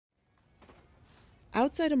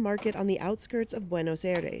Outside a market on the outskirts of Buenos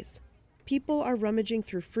Aires, people are rummaging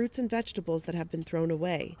through fruits and vegetables that have been thrown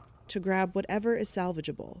away to grab whatever is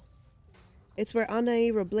salvageable. It's where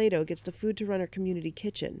Anahí Robledo gets the food to run her community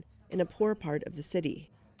kitchen in a poor part of the city.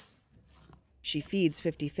 She feeds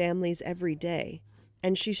 50 families every day,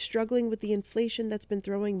 and she's struggling with the inflation that's been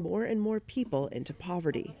throwing more and more people into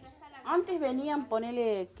poverty. Antes venían,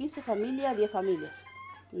 ponele 15 familias, 10 familias,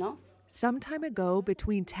 ¿no? Some time ago,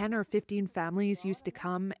 between 10 or 15 families used to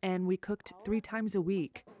come, and we cooked 3 times a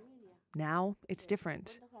week. Now, it's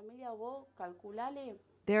different.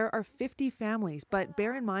 There are 50 families, but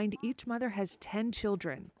bear in mind each mother has 10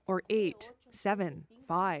 children, or 8, 7,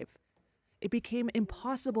 5. It became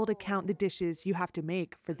impossible to count the dishes you have to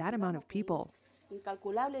make for that amount of people.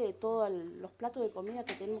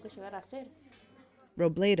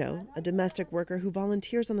 Robledo, a domestic worker who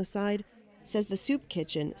volunteers on the side, says the soup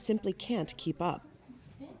kitchen simply can't keep up.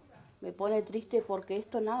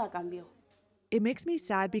 It makes me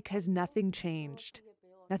sad because nothing changed.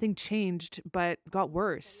 Nothing changed, but got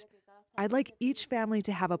worse. I'd like each family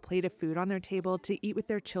to have a plate of food on their table to eat with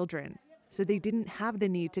their children, so they didn't have the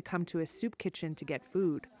need to come to a soup kitchen to get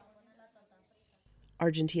food.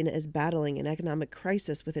 Argentina is battling an economic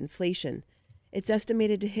crisis with inflation. It's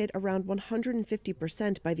estimated to hit around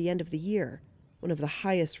 150% by the end of the year, one of the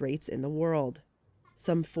highest rates in the world.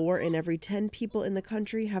 Some 4 in every 10 people in the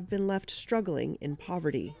country have been left struggling in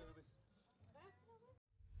poverty.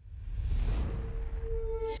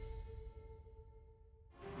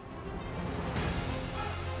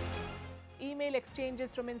 Email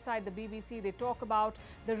exchanges from inside the BBC, they talk about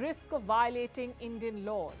the risk of violating Indian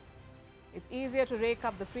laws. It's easier to rake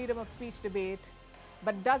up the freedom of speech debate,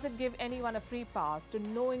 but does it give anyone a free pass to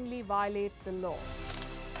knowingly violate the law?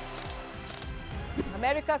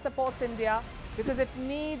 America supports India because it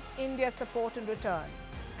needs India's support in return.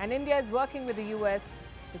 And India is working with the US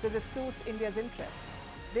because it suits India's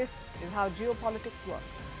interests. This is how geopolitics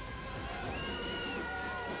works.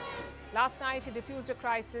 Last night, he diffused a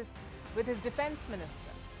crisis with his defense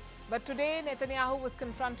minister. But today, Netanyahu was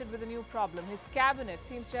confronted with a new problem. His cabinet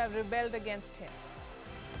seems to have rebelled against him.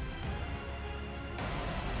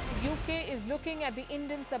 The UK is looking at the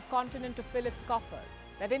Indian subcontinent to fill its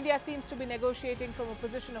coffers. That India seems to be negotiating from a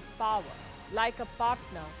position of power, like a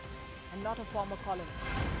partner and not a former colony.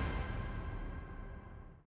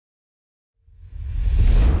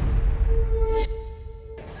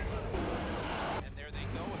 And there they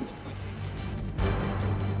go. It looks like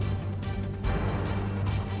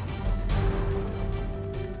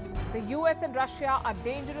The US and Russia are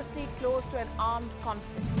dangerously close to an armed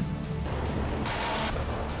conflict.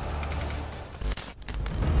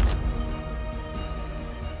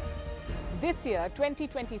 This year,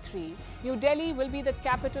 2023, New Delhi will be the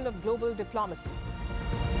capital of global diplomacy.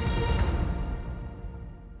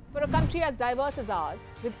 For a country as diverse as ours,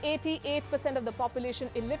 with 88% of the population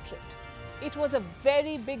illiterate, it was a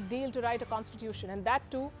very big deal to write a constitution, and that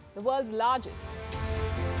too, the world's largest.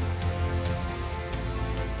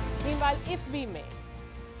 Meanwhile, if we may,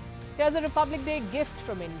 here's a Republic Day gift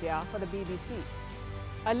from India for the BBC.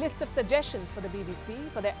 A list of suggestions for the BBC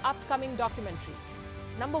for their upcoming documentaries.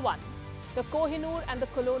 Number 1, the Kohinoor and the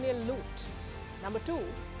colonial loot. Number 2,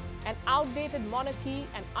 an outdated monarchy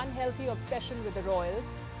and unhealthy obsession with the royals.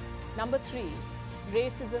 Number 3,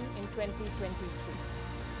 racism in 2023.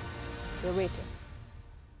 We're waiting.